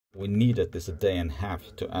We needed this a day and a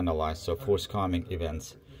half to analyze, so forthcoming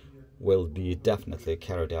events will be definitely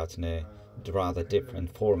carried out in a rather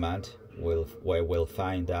different format, where we'll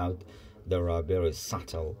find out there are very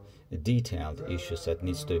subtle, detailed issues that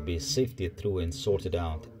needs to be sifted through and sorted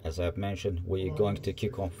out. As I've mentioned, we're going to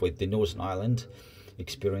kick off with the Northern Ireland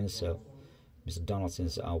experience. So Mr. Donaldson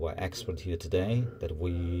is our expert here today, that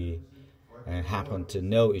we happen to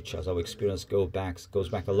know each other. Our experience goes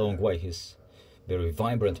back a long way. He's a very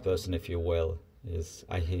vibrant person, if you will.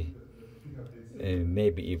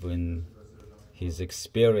 Maybe even his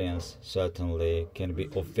experience certainly can be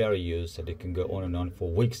of very use, and it can go on and on for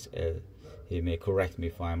weeks. He may correct me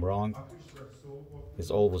if I'm wrong. He's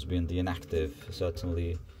always been the inactive,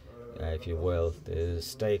 certainly, if you will, the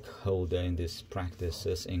stakeholder in these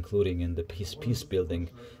practices, including in the peace building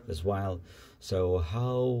as well. So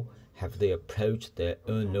how have they approached their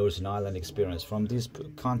own Northern Ireland experience? From this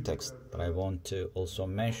context, that I want to also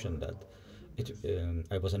mention that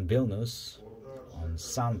I was in Vilnius on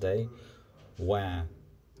Sunday, where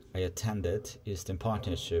I attended Eastern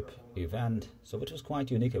Partnership event. So what was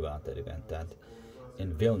quite unique about that event, that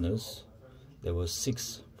in Vilnius there were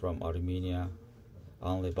 6 from Armenia,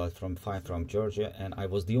 only about 5 from Georgia, and I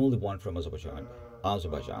was the only one from Azerbaijan.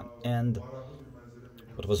 And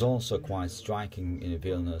what was also quite striking in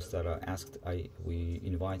Vilnius, that we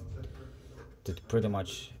invited pretty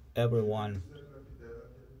much everyone.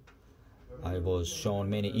 I was shown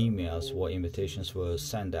many emails where invitations were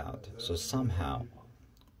sent out. So somehow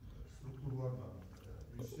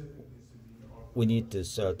we need to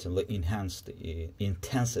certainly enhance the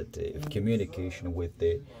intensity of communication with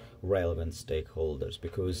the relevant stakeholders,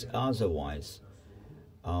 because otherwise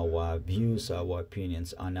our views, our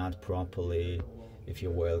opinions are not properly, if you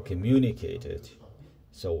will, communicated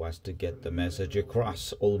so as to get the message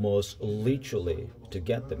across. Almost literally, to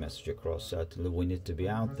get the message across, certainly we need to be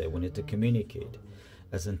out there, we need to communicate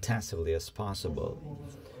as intensively as possible.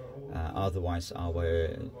 Otherwise our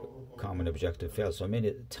common objective fails. So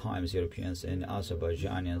many times Europeans and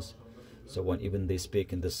Azerbaijanians, so when even they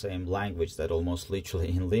speak in the same language, that almost literally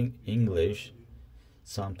in English,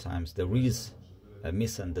 sometimes there is a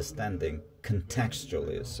misunderstanding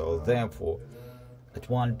contextually. So therefore, at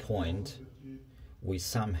one point, we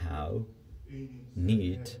somehow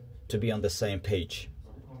need to be on the same page.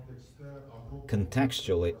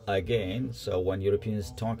 Contextually, again, so when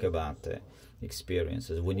Europeans talk about the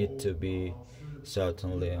experiences, we need to be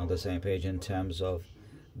certainly on the same page in terms of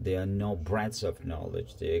there are no breadth of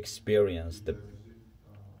knowledge, the experience,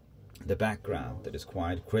 the background that is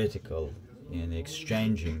quite critical in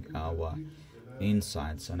exchanging our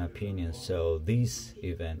insights and opinions. So this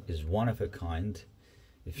event is one of a kind,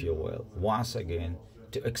 if you will, once again,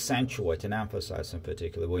 to accentuate and emphasize in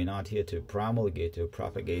particular. We're not here to promulgate or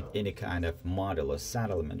propagate any kind of model or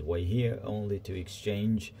settlement. We're here only to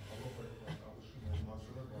exchange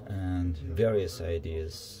and various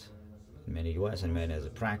ideas, many US and many other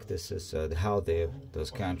practices, how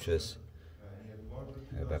those countries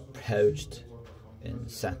have approached in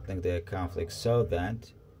settling their conflicts, so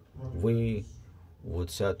that we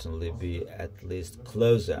would certainly be at least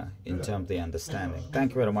closer in terms of the understanding.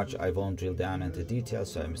 Thank you very much. I won't drill down into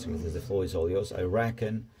details, so Mr. Gilles, the floor is all yours. I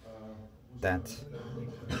reckon that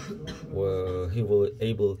he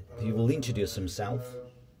will introduce himself.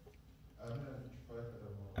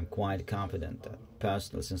 I'm quite confident that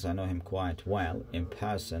personally, since I know him quite well in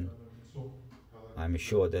person, I'm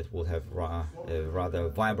sure that we'll have rather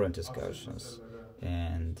vibrant discussions.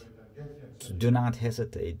 And do not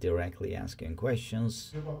hesitate directly asking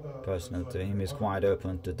questions. Personally, to him is quite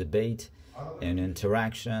open to debate and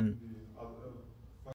interaction.